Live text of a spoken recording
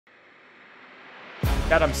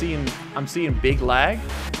God, I'm seeing big lag.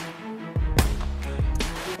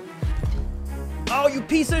 Oh, you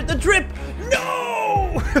piece of the drip!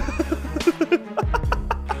 No!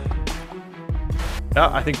 Oh,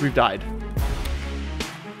 I think we've died.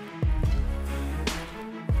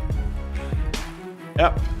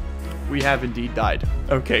 Yep, we have indeed died.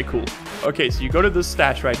 Okay, cool. Okay, so you go to this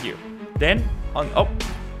stash right here. Then on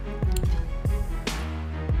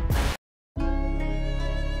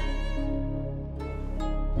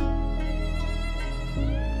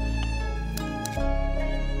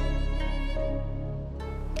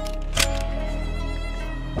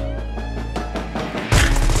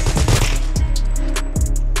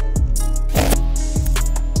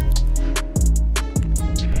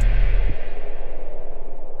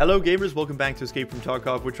Hello gamers, welcome back to Escape from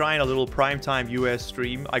Tarkov. We're trying a little primetime US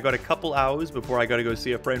stream. I got a couple hours before I gotta go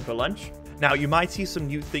see a friend for lunch. Now you might see some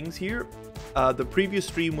new things here. The previous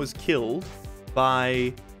stream was killed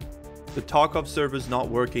by the Tarkov servers not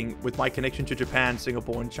working with my connection to Japan,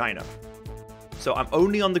 Singapore, and China. So I'm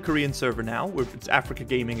only on the Korean server now, where it's Africa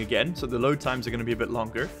Gaming again, so the load times are gonna be a bit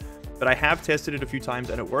longer. But I have tested it a few times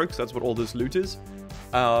and it works. That's what all this loot is.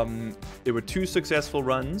 There were 2 successful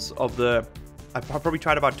runs of the... I probably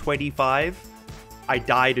tried about 25. I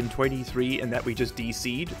died in 23 and that we just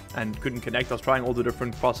DC'd and couldn't connect. I was trying all the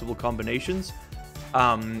different possible combinations.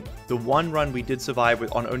 The one run we did survive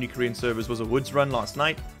with on only Korean servers was a woods run last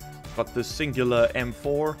night. Got the singular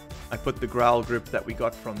M4. I put the growl grip that we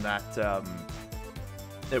got from that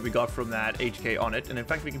HK on it. And in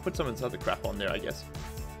fact, we can put some of this other crap on there, I guess.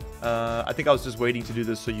 I think I was just waiting to do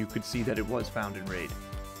this so you could see that it was found in raid.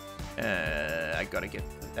 I gotta get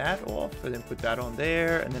that off and then put that on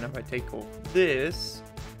there, and then if I take off this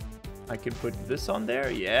I can put this on there.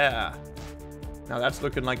 Yeah, now that's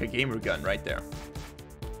looking like a gamer gun right there.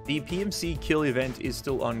 The PMC kill event is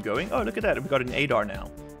still ongoing. Oh, look at that, we got an ADAR now.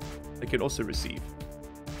 I can also receive.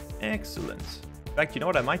 Excellent. In fact, you know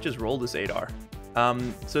what, I might just roll this ADAR.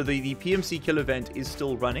 So the PMC kill event is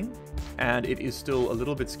still running, and it is still a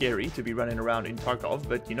little bit scary to be running around in Tarkov,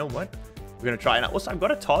 but you know what, we're gonna try it out. Also, I've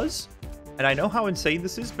got a TOS. And I know how insane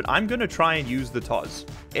this is, but I'm going to try and use the TOS.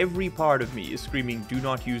 Every part of me is screaming, do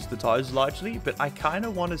not use the TOS largely, but I kind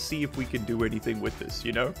of want to see if we can do anything with this,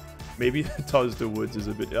 you know? Maybe the TOS to woods is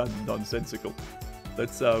a bit nonsensical.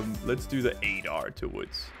 Let's do the ADAR to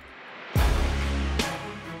woods.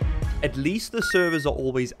 At least the servers are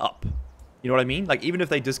always up. You know what I mean? Like, even if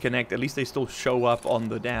they disconnect, at least they still show up on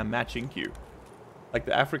the damn matching queue. Like,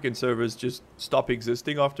 the African servers just stop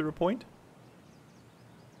existing after a point.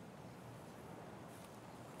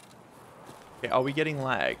 Okay, are we getting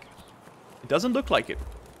lag? It doesn't look like it.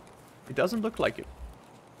 It doesn't look like it.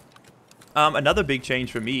 Another big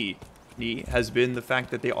change for me has been the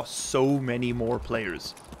fact that there are so many more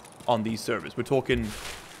players on these servers. We're talking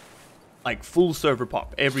like full server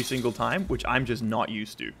pop every single time, which I'm just not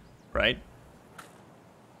used to, right?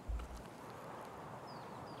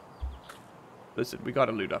 Listen, we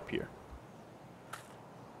gotta loot up here.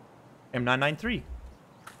 M993.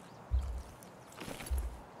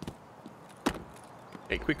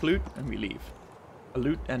 Okay, quick loot, and we leave. A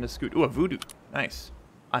loot and a scoot. Ooh, a voodoo. Nice.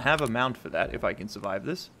 I have a mount for that, if I can survive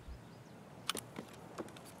this.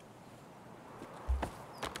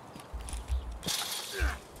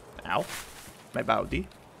 Ow. My body.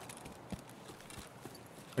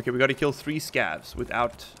 Okay, we gotta kill 3 scavs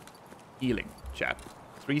without healing, chat.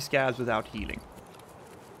 3 scavs without healing.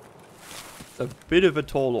 It's a bit of a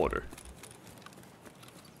tall order.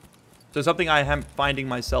 So something I am finding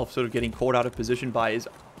myself sort of getting caught out of position by is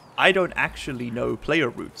I don't actually know player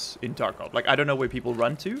routes in Tarkov. Like, I don't know where people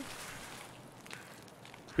run to,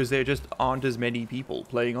 because there just aren't as many people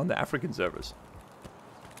playing on the African servers.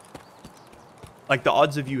 Like, the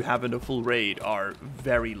odds of you having a full raid are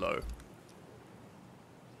very low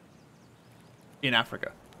in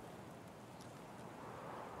Africa.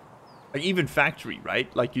 Like, even factory,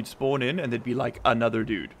 right? Like, you'd spawn in and there'd be like another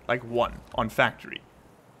dude, like one on factory.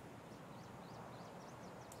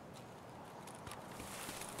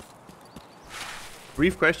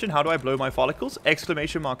 Brief question, how do I blow my follicles?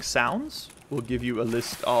 Exclamation mark sounds will give you a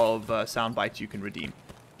list of sound bites you can redeem.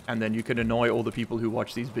 And then you can annoy all the people who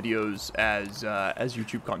watch these videos as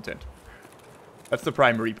YouTube content. That's the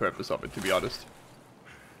primary purpose of it, to be honest.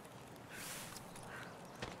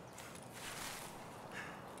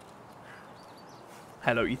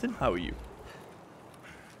 Hello, Ethan. How are you?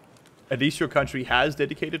 At least your country has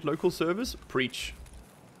dedicated local servers? Preach.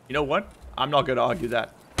 You know what? I'm not going to argue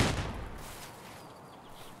that.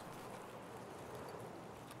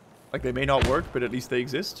 Like, they may not work, but at least they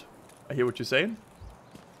exist. I hear what you're saying.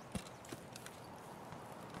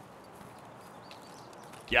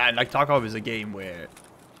 Yeah, and like Tarkov is a game where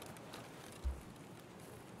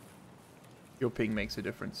your ping makes a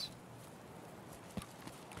difference.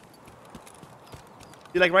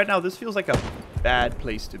 See, like right now, this feels like a bad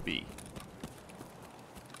place to be.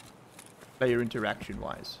 Player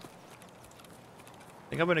interaction-wise. I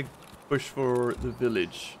think I'm gonna push for the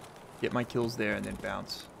village, get my kills there, and then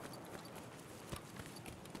bounce.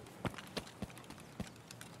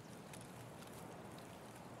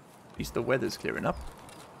 At least the weather's clearing up.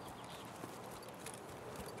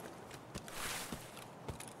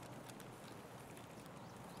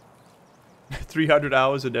 $300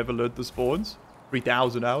 hours and never learned the spawns.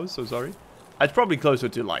 3,000 hours, so sorry. It's probably closer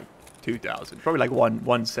to like 2,000. Probably like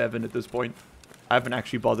 1.17 at this point. I haven't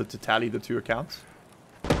actually bothered to tally the two accounts.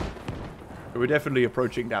 But we're definitely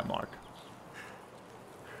approaching that mark.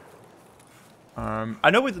 I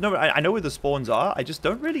know where the spawns are. I just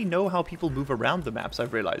don't really know how people move around the maps,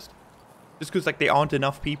 I've realized. Just because like there aren't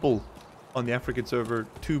enough people on the African server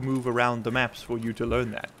to move around the maps for you to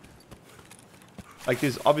learn that. Like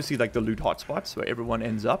there's obviously like the loot hotspots where everyone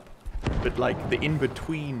ends up. But like the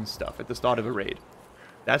in-between stuff at the start of a raid.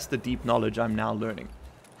 That's the deep knowledge I'm now learning.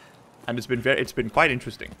 And it's been quite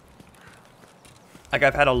interesting. Like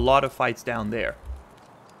I've had a lot of fights down there.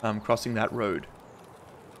 Crossing that road.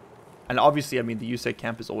 And obviously, I mean, the USEC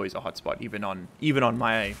camp is always a hotspot, even on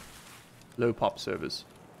my low pop servers.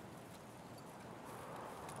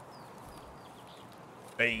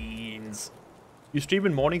 Beans. You stream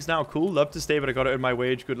in mornings now? Cool. Love to stay, but I gotta earn my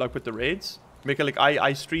wage. Good luck with the raids. Mika, like,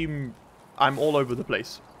 I stream... I'm all over the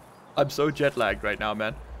place. I'm so jet lagged right now,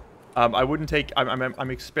 man. I wouldn't take...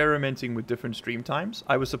 I'm experimenting with different stream times.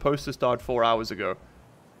 I was supposed to start 4 hours ago.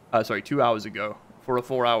 Sorry, 2 hours ago. For a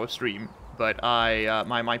 4-hour stream. But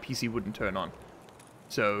my PC wouldn't turn on.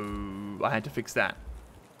 So I had to fix that.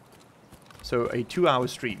 So a 2-hour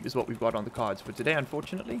stream is what we've got on the cards for today,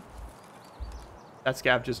 unfortunately. That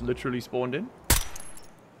scav just literally spawned in.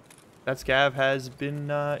 That scav has been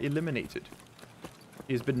eliminated.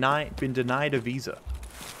 He has been denied a visa.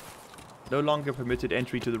 No longer permitted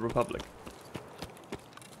entry to the Republic.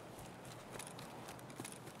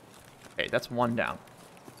 Okay, that's 1 down.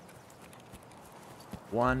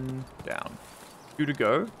 1 down. 2 to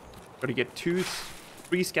go. Got to get 3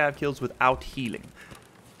 scav kills without healing.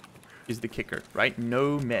 Is the kicker, right?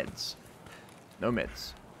 No meds. No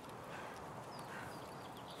meds.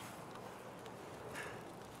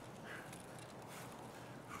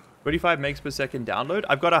 $25 megs per second download.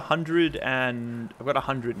 I've got 100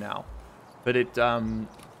 now, but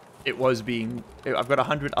it was being. I've got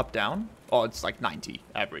 100 up down. Oh, it's like 90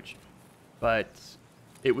 average, but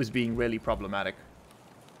it was being really problematic.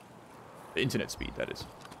 The internet speed, that is.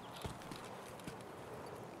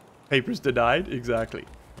 Papers denied. Exactly.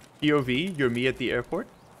 POV, you're me at the airport.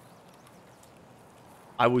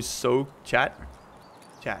 I was so chat.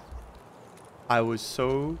 I was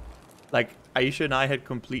so like. Aisha and I had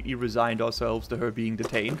completely resigned ourselves to her being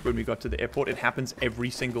detained when we got to the airport. It happens every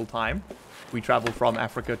single time we travel from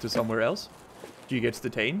Africa to somewhere else. She gets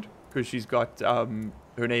detained because she's got,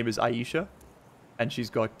 her name is Aisha, and she's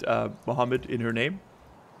got Muhammad in her name.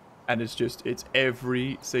 And it's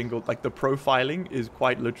every single, like the profiling is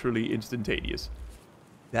quite literally instantaneous.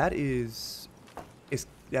 That is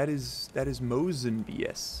Mosin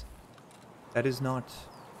BS. That is not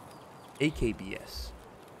AKBS.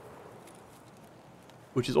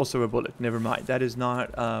 Which is also a bullet. Never mind. That is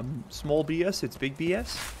not small BS. It's big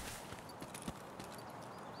BS.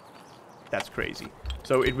 That's crazy.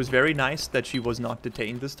 So it was very nice that she was not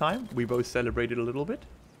detained this time. We both celebrated a little bit.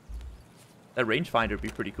 That rangefinder would be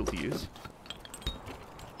pretty cool to use.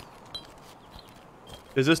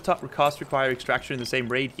 Does this cast require extraction in the same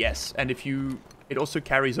raid? Yes. And if you... It also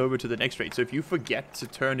carries over to the next raid. So if you forget to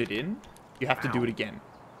turn it in, you have to do it again.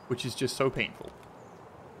 Which is just so painful.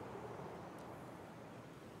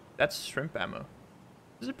 That's shrimp ammo.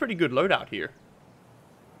 This is a pretty good loadout here.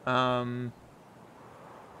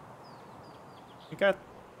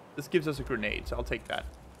 This gives us a grenade, so I'll take that.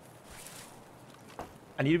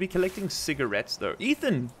 I need to be collecting cigarettes, though.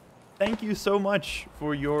 Ethan, thank you so much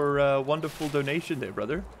for your wonderful donation there,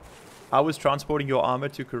 brother. I was transporting your armor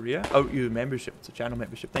to Korea. Oh, your membership. It's a channel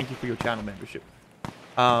membership. Thank you for your channel membership.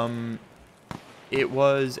 It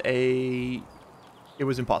was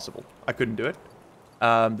impossible. I couldn't do it.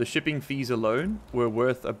 The shipping fees alone were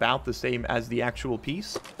worth about the same as the actual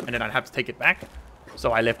piece, and then I'd have to take it back.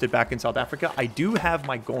 So I left it back in South Africa. I do have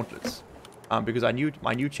my gauntlets, because I knew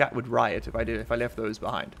my new chat would riot if I left those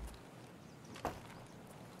behind.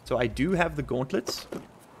 So I do have the gauntlets.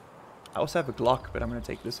 I also have a Glock, but I'm going to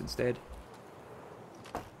take this instead.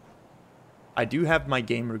 I do have my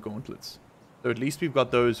gamer gauntlets. So at least we've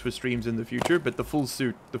got those for streams in the future, but the full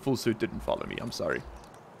suit didn't follow me. I'm sorry.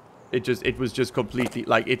 It was just completely,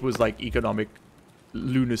 like, it was like economic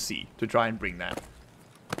lunacy to try and bring that.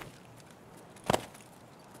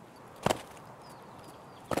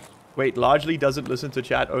 Wait, largely doesn't listen to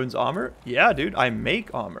chat, owns armor? Yeah, dude, I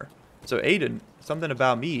make armor. So Aiden, something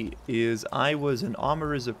about me is I was an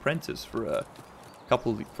armorer's apprentice for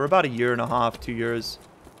about a year and a half, 2 years.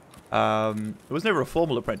 It was never a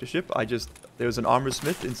formal apprenticeship. There was an armor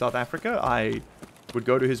smith in South Africa. I would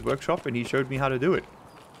go to his workshop and he showed me how to do it.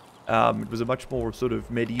 It was a much more sort of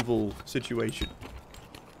medieval situation.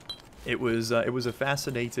 It was a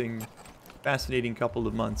fascinating couple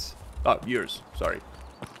of months. Years, sorry.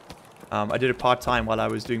 I did it part-time while I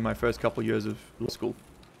was doing my first couple years of law school.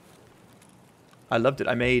 I loved it.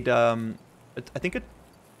 I made, I think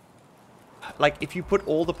like, if you put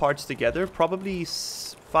all the parts together, probably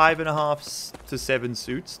 5.5 to 7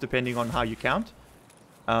 suits, depending on how you count.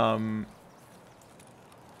 And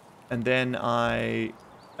then I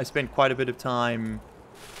spent quite a bit of time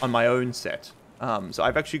on my own set. So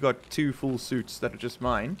I've actually got 2 full suits that are just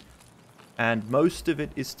mine. And most of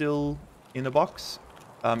it is still in the box.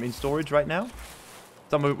 In storage right now.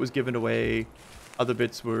 Some of it was given away, other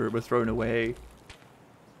bits were thrown away.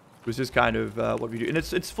 It was just kind of what we do, and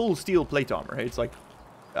it's full steel plate armor. Hey? It's like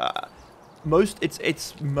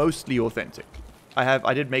it's mostly authentic.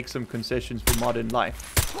 I did make some concessions for modern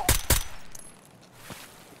life.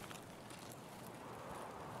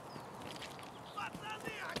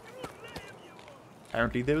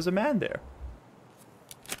 Apparently there was a man there.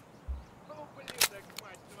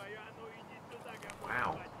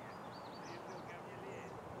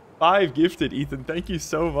 5 gifted, Ethan. Thank you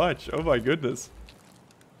so much. Oh my goodness.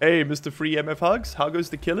 Hey, Mr. Free MF Hugs. How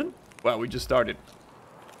goes the killing? Well, we just started.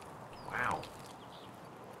 Wow.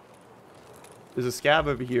 There's a scab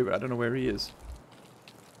over here, but I don't know where he is.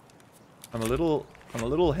 I'm a little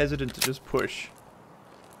hesitant to just push.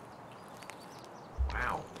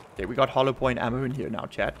 Wow. Okay, we got hollow point ammo in here now,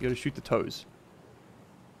 chat. You gotta shoot the toes.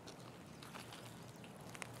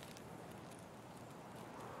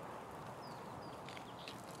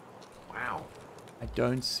 I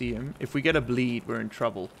don't see him. If we get a bleed, we're in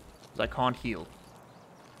trouble. Because I can't heal.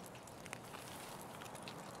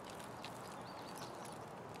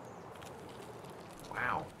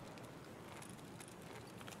 Wow.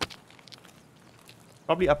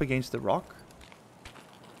 Probably up against the rock.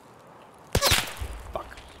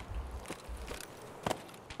 Fuck.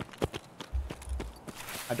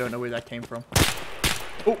 I don't know where that came from.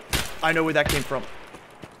 Oh, I know where that came from.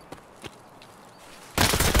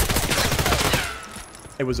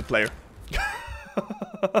 It was a player.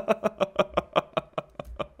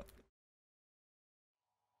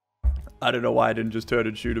 I don't know why I didn't just turn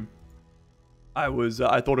and shoot him. I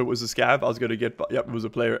thought it was a scab. I was gonna get. Yep, it was a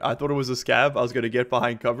player. I thought it was a scab. I was gonna get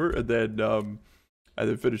behind cover and then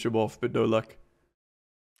finish him off, but no luck.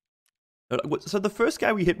 So the first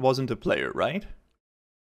guy we hit wasn't a player, right?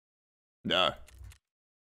 No.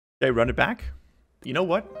 Okay, run it back. You know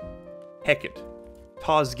what? Heck it.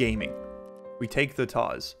 Taz Gaming. We take the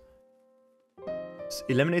Taz.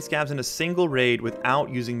 Eliminate scabs in a single raid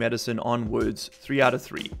without using medicine on woods. 3 out of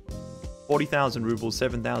 3. 40,000 rubles,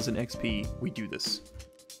 7,000 XP. We do this.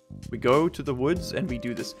 We go to the woods and we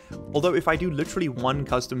do this. Although if I do literally one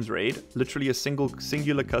customs raid, literally a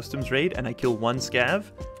singular customs raid, and I kill 1 scav,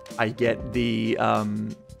 I get the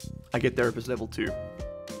I get therapist level 2.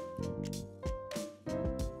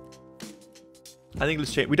 I think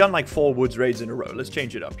let's change. We've done like 4 woods raids in a row. Let's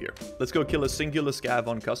change it up here. Let's go kill a singular scav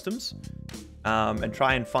on customs. And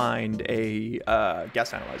try and find a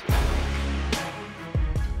gas analyzer.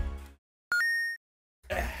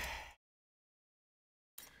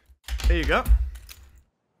 There you go.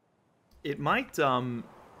 It might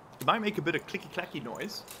make a bit of clicky clacky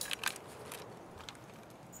noise.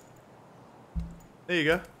 There you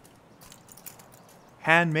go.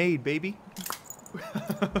 Handmade, baby.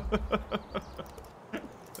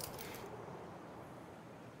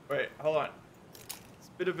 Wait, hold on. It's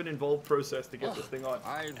a bit of an involved process to get this thing on.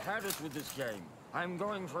 I've had it with this game. I'm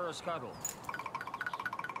going for a scuttle.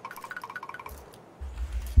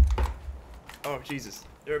 Oh, Jesus.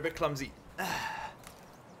 They're a bit clumsy. But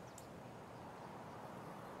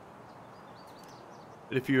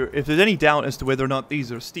if there's any doubt as to whether or not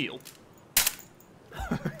these are steel.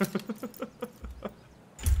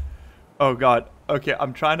 Oh god. Okay,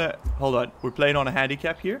 I'm trying to hold on. We're playing on a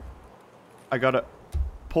handicap here. I gotta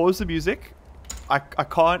pause the music. I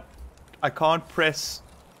can't press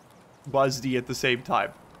WASD at the same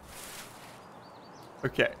time.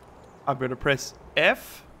 Okay. I'm gonna press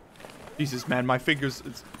F. Jesus man, my fingers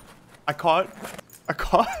I can't.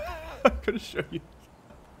 I'm gonna show you.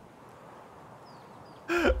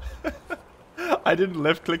 I didn't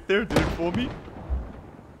left click there, did it for me?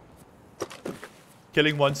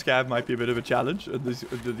 Killing one scab might be a bit of a challenge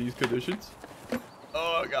under these conditions.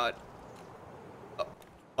 Oh god.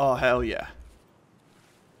 Oh hell yeah.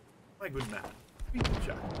 My good man.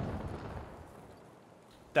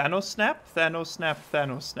 Thanos snap, Thanos snap,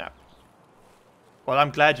 Thanos snap. Well,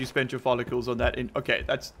 I'm glad you spent your follicles on that. Okay,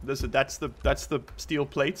 that's the steel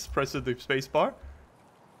plates. Press the space bar.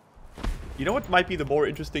 You know what might be the more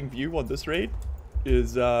interesting view on this raid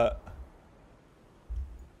is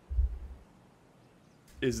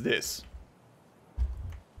this.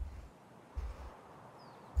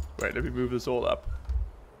 Wait, let me move this all up.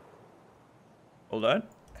 Hold on.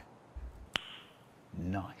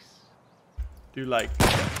 Nice. Do like,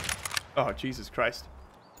 oh Jesus Christ.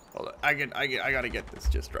 Hold on, I gotta get this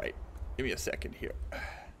just right. Give me a second here.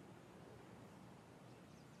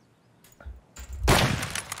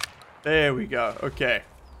 There we go. Okay.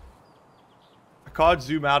 I can't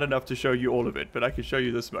zoom out enough to show you all of it, but I can show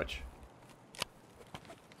you this much.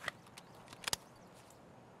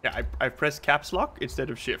 Yeah, I pressed caps lock instead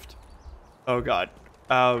of shift. Oh god.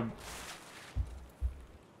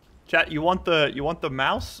 Chat, you want the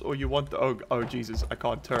mouse or you want the oh Jesus, I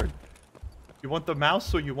can't turn. You want the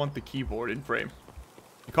mouse or you want the keyboard in frame?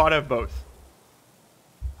 You can't have both.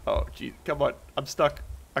 Oh geez, come on. I'm stuck.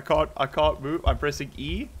 I can't move. I'm pressing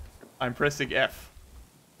E. I'm pressing F.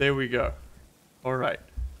 There we go. Alright.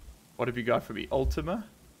 What have you got for me? Ultima?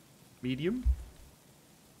 Medium?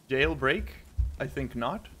 Jailbreak? I think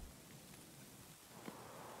not.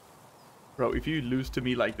 Bro, if you lose to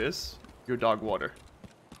me like this, you're dog water.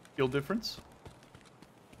 Skill difference?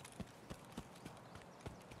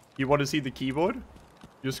 You want to see the keyboard?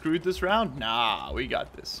 You're screwed this round? Nah, we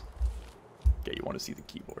got this. Okay, you want to see the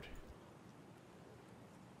keyboard.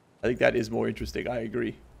 I think that is more interesting. I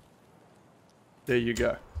agree. There you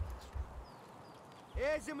go.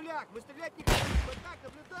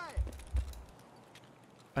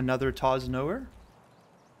 Another Taz knower?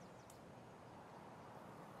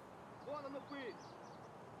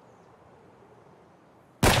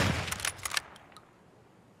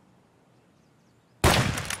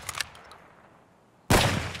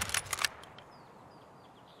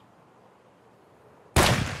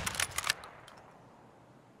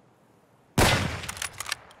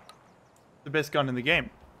 The best gun in the game.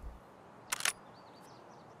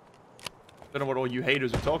 Don't know what all you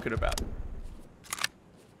haters are talking about.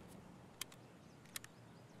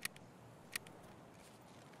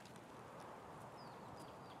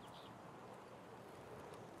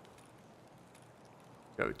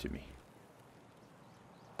 Go to me.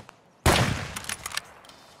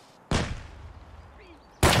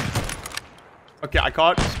 Okay, I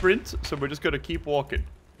can't sprint, so we're just gonna keep walking.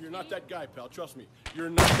 You're not that guy, pal. Trust me. You're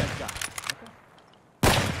not that guy.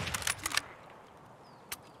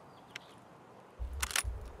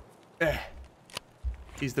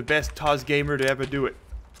 He's the best Taz gamer to ever do it.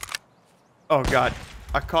 Oh god.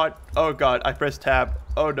 I can't. Oh god. I pressed tab.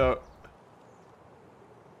 Oh no.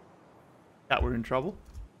 That we're in trouble.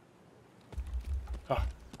 Oh,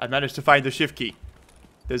 I managed to find the shift key.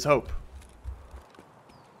 There's hope.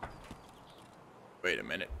 Wait a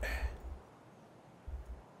minute.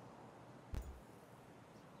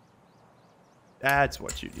 That's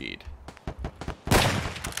what you need.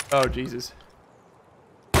 Oh Jesus.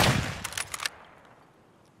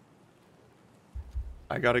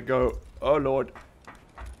 I gotta go. Oh lord.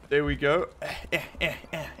 There we go. I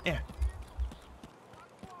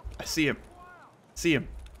see him. See him.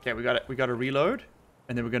 Okay, we gotta reload.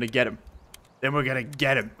 And then we're gonna get him. Then we're gonna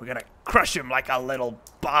get him. We're gonna crush him like a little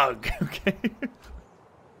bug. Okay.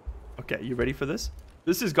 Okay, you ready for this?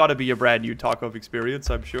 This has gotta be a brand new Tarkov experience,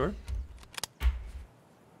 I'm sure.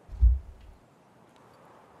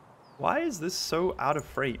 Why is this so out of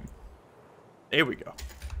frame? There we go.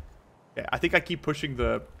 Okay, I think I keep pushing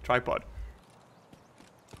the tripod.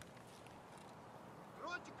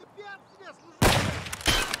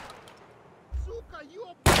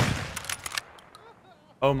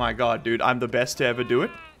 Oh my god, dude. I'm the best to ever do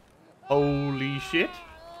it. Holy shit.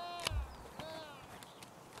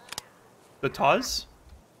 The Taz.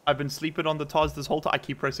 I've been sleeping on the Taz this whole time. I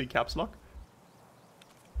keep pressing caps lock.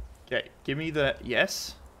 Okay, give me the...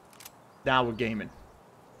 Yes. Now we're gaming.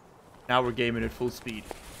 Now we're gaming at full speed.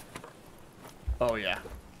 Oh yeah.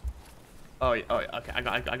 Oh yeah. Oh yeah. Okay, I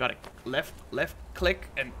got it. Left click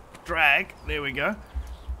and drag. There we go.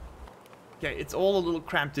 Okay, it's all a little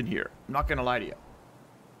cramped in here. I'm not gonna lie to you.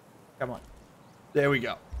 Come on. There we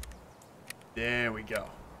go. There we go.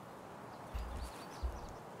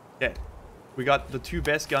 Okay. We got the 2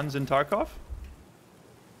 best guns in Tarkov.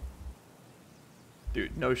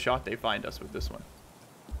 Dude, no shot they find us with this one.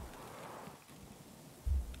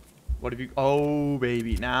 What have you... Oh,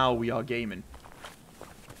 baby. Now we are gaming.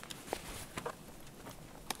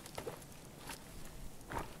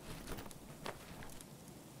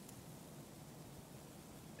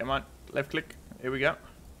 Come on. Left click. Here we go.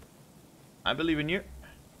 I believe in you.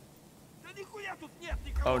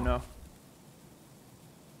 Oh, no.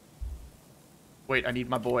 Wait, I need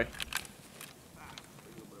my boy.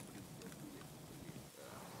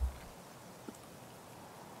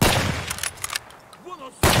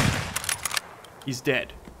 He's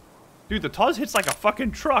dead. Dude, the Taz hits like a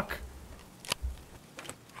fucking truck.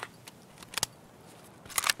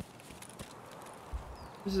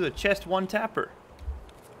 This is a chest 1 tapper.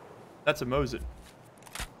 That's a Mosin.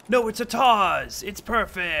 No, it's a Taz. It's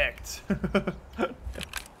perfect.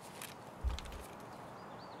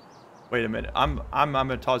 Wait a minute. I'm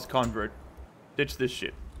a Taz convert. Ditch this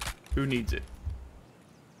shit. Who needs it?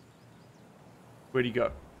 Where'd he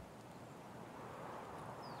go?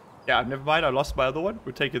 Yeah, never mind. I lost my other one.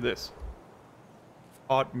 We're taking this.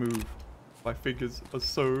 Hard move. My fingers are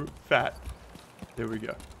so fat. There we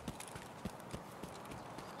go.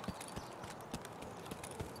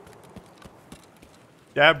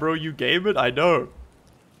 Yeah, bro, you gave it? I know.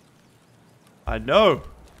 I know.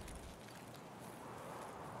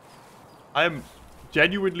 I am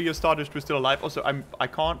genuinely astonished we're still alive. Also, I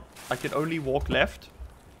can only walk left.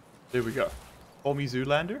 There we go. Call me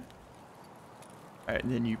Zoolander. Alright,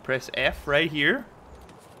 and then you press F right here.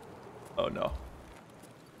 Oh no.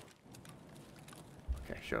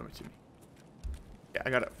 Okay, show it to me. Yeah, I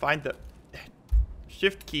gotta find the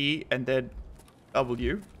shift key and then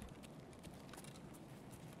W.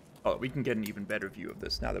 Oh, we can get an even better view of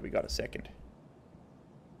this now that we got a second.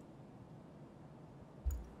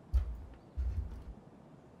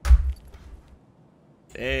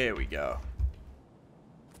 There we go.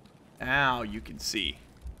 Now you can see.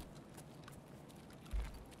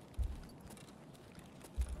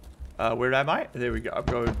 Where am I? There we go.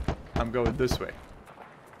 I'm going this way.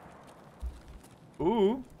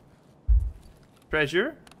 Ooh.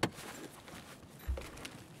 Treasure.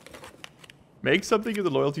 Make something in the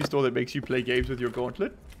loyalty store that makes you play games with your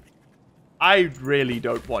gauntlet. I really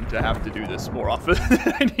don't want to have to do this more often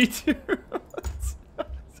than I need to.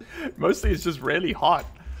 Mostly it's just really hot.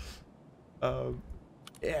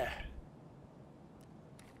 Yeah.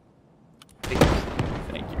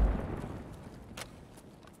 Thank you.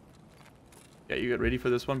 Yeah, you get ready for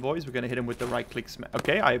this one, boys. We're gonna hit him with the right click smash.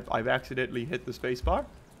 Okay, I've accidentally hit the space bar.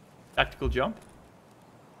 Tactical jump.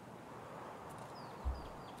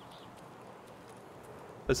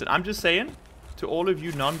 Listen, I'm just saying, to all of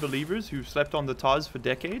you non-believers who've slept on the Taz for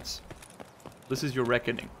decades, this is your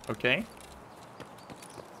reckoning, okay?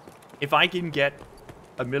 If I can get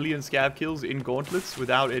 1 million scab kills in gauntlets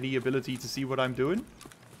without any ability to see what I'm doing,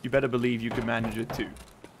 you better believe you can manage it too.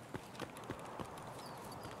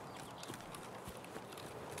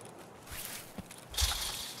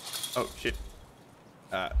 Oh, shit.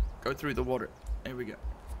 Go through the water. There we go.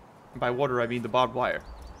 And by water, I mean the barbed wire.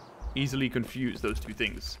 Easily confuse those two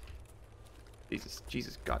things.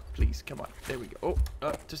 Jesus, God, please, come on. There we go.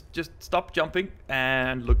 Oh, just stop jumping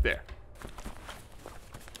and look there.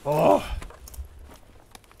 Oh.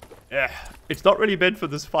 Yeah, it's not really meant for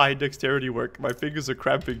this fine dexterity work. My fingers are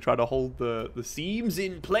cramping trying to hold the seams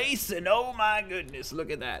in place, and oh my goodness, look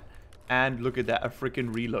at that. And look at that, a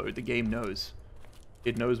freaking reload. The game knows.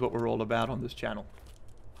 It knows what we're all about on this channel.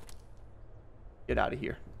 Get out of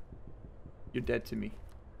here. You're dead to me.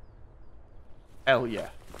 Hell yeah.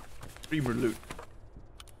 Streamer loot.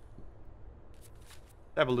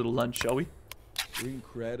 Have a little lunch, shall we?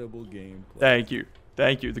 Incredible gameplay. Thank you.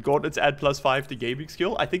 Thank you. The gauntlets add +5 to gaming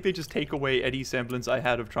skill. I think they just take away any semblance I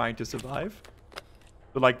had of trying to survive.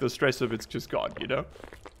 But like the stress of it's just gone, you know?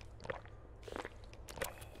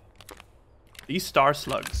 These star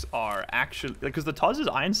slugs are actually... Because the Taz's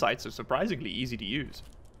iron sights are surprisingly easy to use.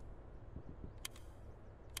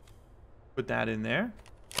 Put that in there.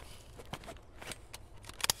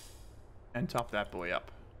 And top that boy up.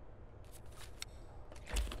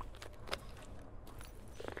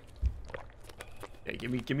 Yeah,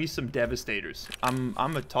 give me some devastators. I'm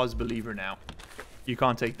a Taz believer now. You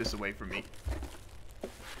can't take this away from me.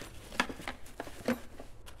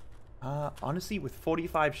 Honestly, with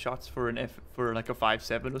 45 shots for like a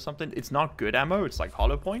 5.7 or something, it's not good ammo. It's like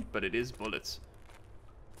hollow point, but it is bullets.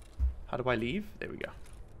 How do I leave? There we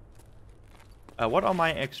go. What are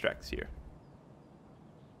my extracts here?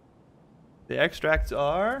 The extracts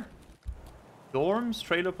are Dorms,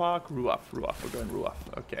 trailer park, Ruaf. We're going Ruaf.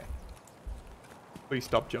 Okay. Please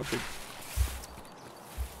stop jumping.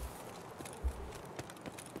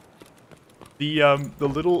 The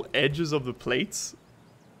little edges of the plates,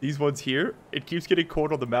 these ones here, it keeps getting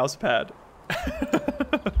caught on the mouse pad.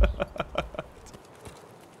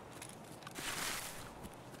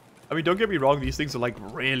 I mean, don't get me wrong, these things are like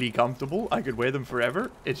really comfortable. I could wear them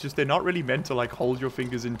forever. It's just they're not really meant to like hold your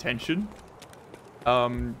fingers in tension.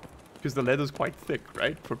 Because the leather's quite thick,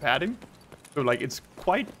 right, for padding. So like it's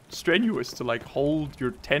quite strenuous to like hold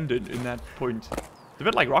your tendon in that point. It's a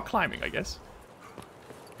bit like rock climbing, I guess.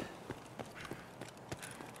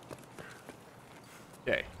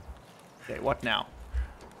 Okay. Okay, what now?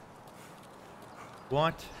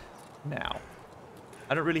 What now?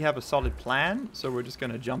 I don't really have a solid plan, so we're just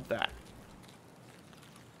gonna jump that.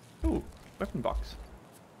 Ooh, weapon box.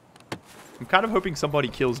 I'm kind of hoping somebody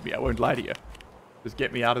kills me, I won't lie to you. Just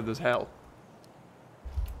get me out of this hell.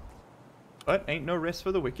 But ain't no rest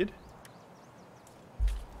for the wicked.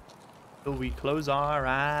 Till we close our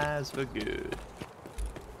eyes for good.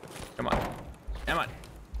 Come on. Come on.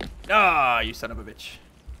 Ah, you son of a bitch.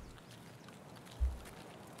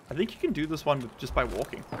 I think you can do this one just by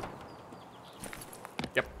walking.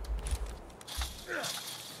 Yep.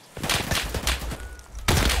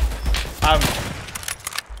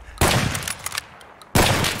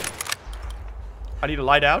 I need a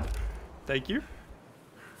light out. Thank you.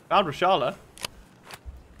 Found Rashala.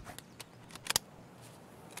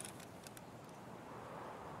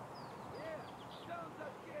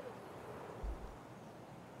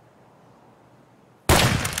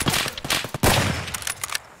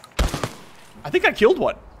 I think I killed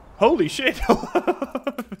one. Holy shit.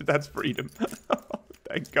 That's freedom.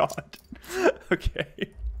 Thank God. Okay.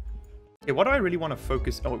 Okay, what do I really want to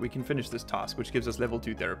focus on? Oh, we can finish this task, which gives us level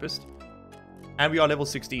 2 therapist. And we are level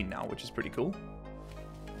 16 now, which is pretty cool.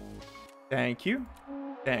 Thank you.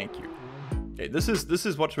 Thank you. Okay, this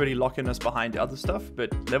is what's really locking us behind the other stuff,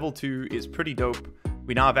 but level 2 is pretty dope.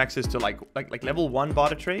 We now have access to like level 1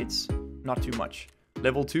 barter trades, not too much.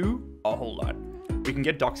 Level 2, a whole lot. We can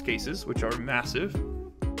get docs cases, which are massive.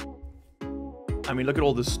 I mean, look at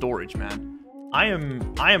all this storage, man. I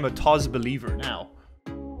am a TOS believer now.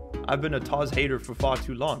 I've been a TOS hater for far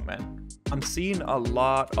too long, man. I'm seeing a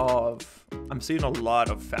lot of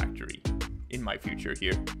factory in my future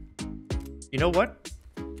here. You know what?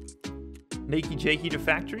 Nakey Jakey to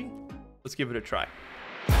factory? Let's give it a try.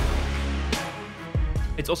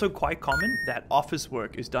 It's also quite common that office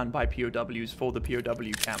work is done by POWs for the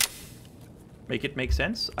POW camp. Make it make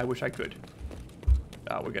sense? I wish I could.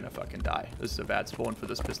 Ah, we're gonna fucking die. This is a bad spawn for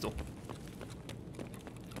this pistol.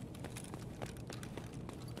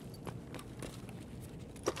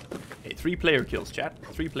 Okay, 3 player kills, chat.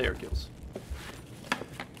 3 player kills.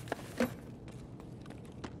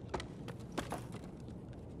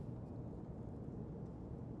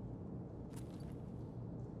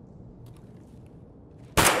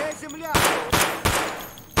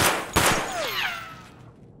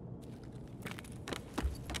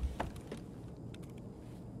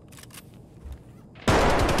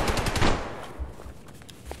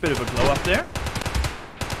 Bit of a glow up there.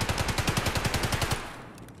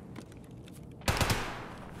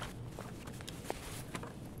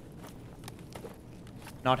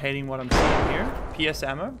 Not hating what I'm seeing here. PS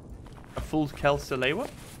ammo. A full Kel Salewa.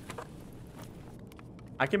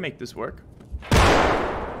 I can make this work.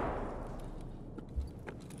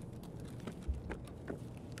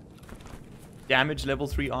 Damage level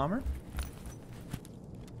 3 armor.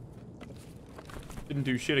 Didn't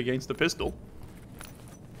do shit against the pistol.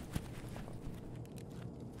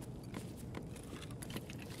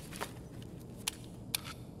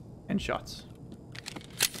 And shots.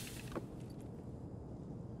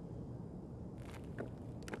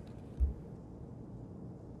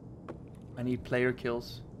 I need player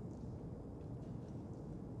kills.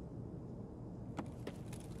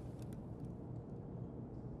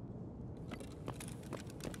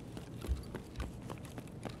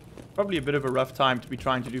 Probably a bit of a rough time to be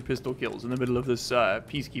trying to do pistol kills in the middle of this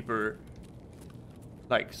peacekeeper,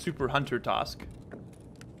 like, super hunter task.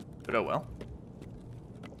 But oh well.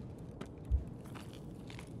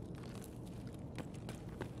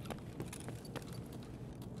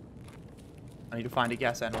 I need to find a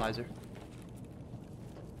gas analyzer.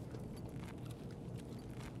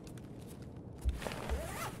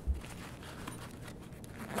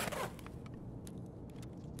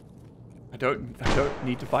 I don't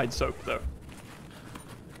need to find soap though.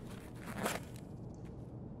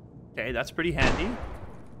 Okay, that's pretty handy.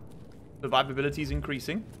 Survivability is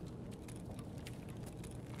increasing.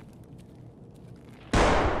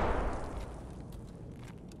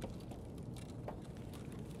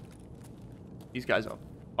 These guys are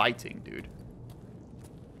fighting, dude.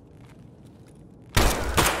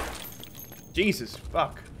 Jesus,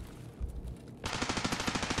 fuck.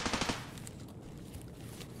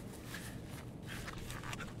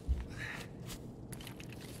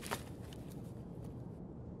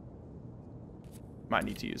 Might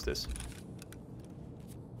need to use this.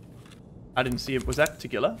 I didn't see it. Was that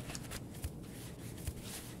tequila?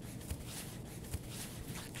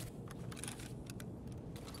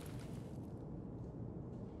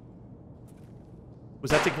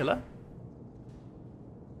 Was that tequila?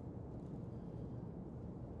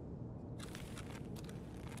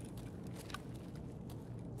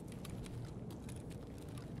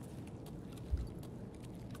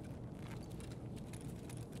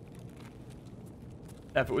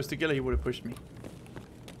 If it was tequila, he would have pushed me.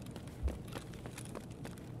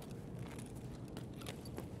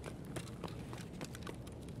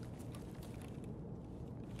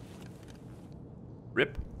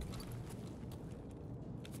 Rip.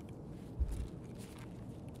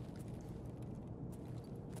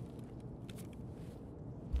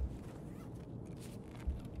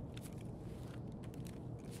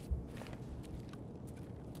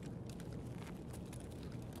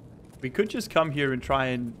 We could just come here and try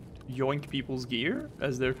and yoink people's gear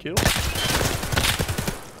as they're killed.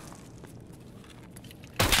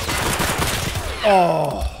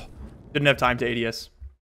 Oh! Didn't have time to ADS.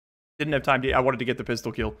 Didn't have time to... I wanted to get the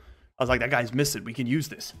pistol kill. I was like, that guy's missing. We can use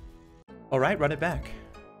this. Alright, run it back.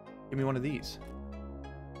 Give me one of these.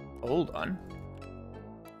 Hold on.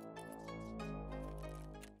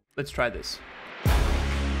 Let's try this.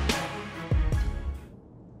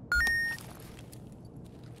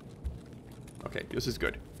 Okay, this is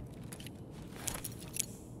good.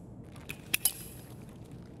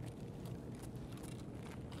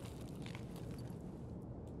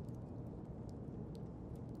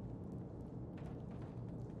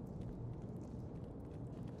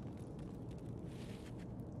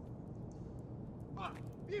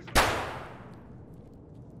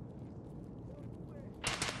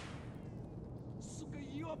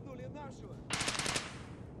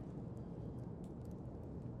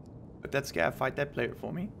 Let that scav fight that player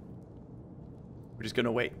for me. We're just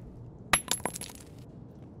gonna wait.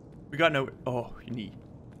 We got no... Oh, knee.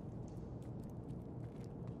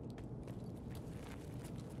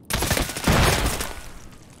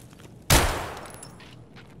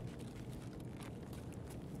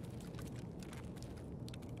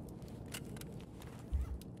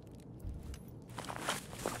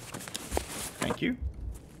 Thank you.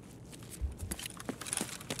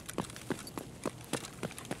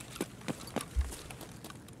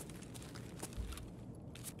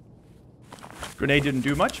 Grenade didn't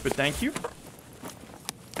do much, but thank you.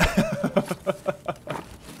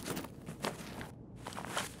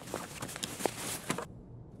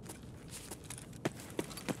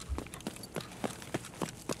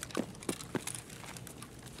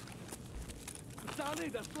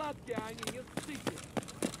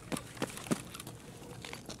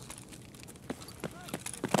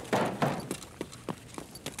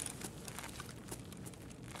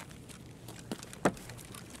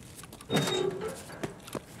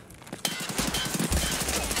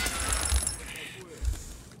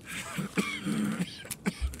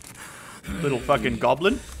 Little fucking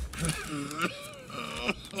goblin.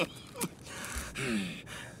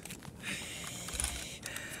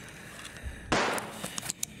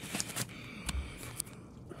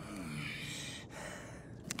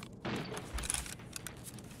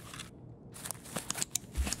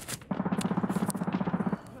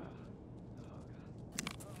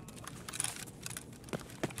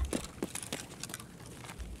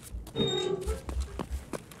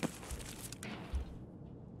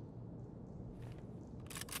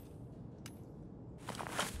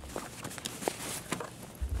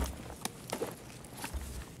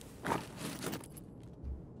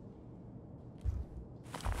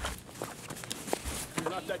 You're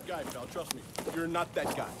not that guy, pal. Trust me. You're not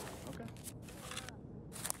that guy. Okay.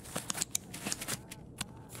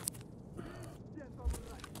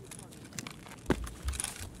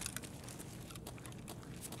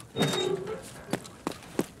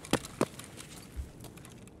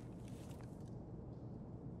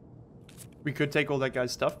 We could take all that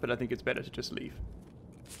guy's stuff, but I think it's better to just leave.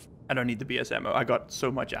 I don't need the BS ammo. I got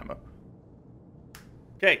so much ammo.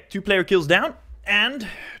 Okay, 2 player kills down, and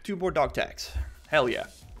 2 more dog tags. Hell yeah.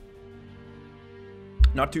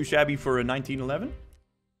 Not too shabby for a 1911.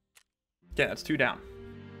 Okay, that's 2 down.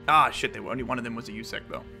 Ah, shit, only one of them was a USEC,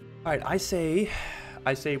 though. All right, I say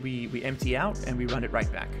we empty out and we run it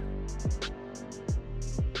right back.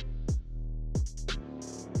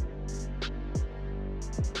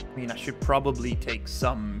 I mean, I should probably take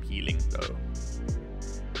some healing, though.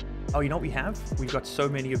 Oh, you know what we have? We've got so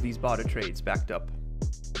many of these barter trades backed up.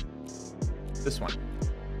 This one.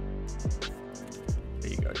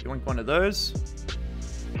 There you go. Yoink one of those.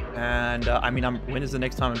 And, I mean, when is the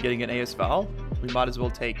next time I'm getting an AS Val? We might as well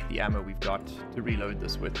take the ammo we've got to reload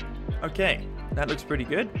this with. Okay, that looks pretty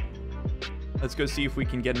good. Let's go see if we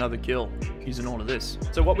can get another kill using all of this.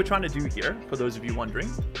 So what we're trying to do here, for those of you wondering,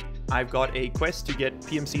 I've got a quest to get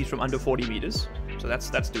PMCs from under 40 meters. So that's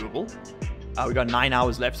doable. We got 9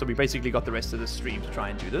 hours left, so we basically got the rest of the stream to try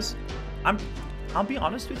and do this. I'll be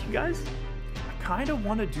honest with you guys. I kind of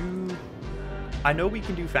want to do... I know we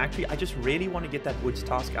can do factory. I just really want to get that woods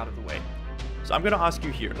task out of the way. So I'm going to ask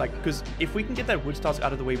you here, like, because if we can get that woods task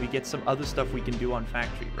out of the way, we get some other stuff we can do on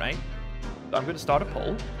factory, right? So I'm going to start a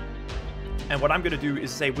poll. And what I'm going to do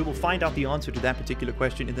is say we will find out the answer to that particular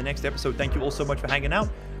question in the next episode. Thank you all so much for hanging out.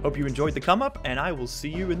 Hope you enjoyed the come up, and I will see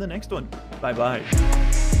you in the next one. Bye-bye.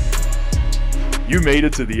 You made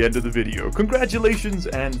it to the end of the video. Congratulations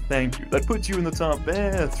and thank you. That puts you in the top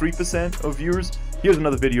 3% of viewers. Here's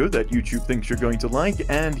another video that YouTube thinks you're going to like,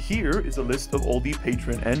 and here is a list of all the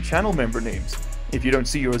patron and channel member names. If you don't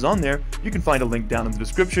see yours on there, you can find a link down in the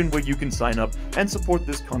description where you can sign up and support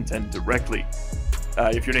this content directly.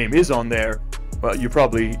 If your name is on there, well, you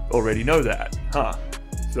probably already know that, huh?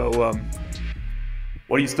 So,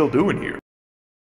 what are you still doing here?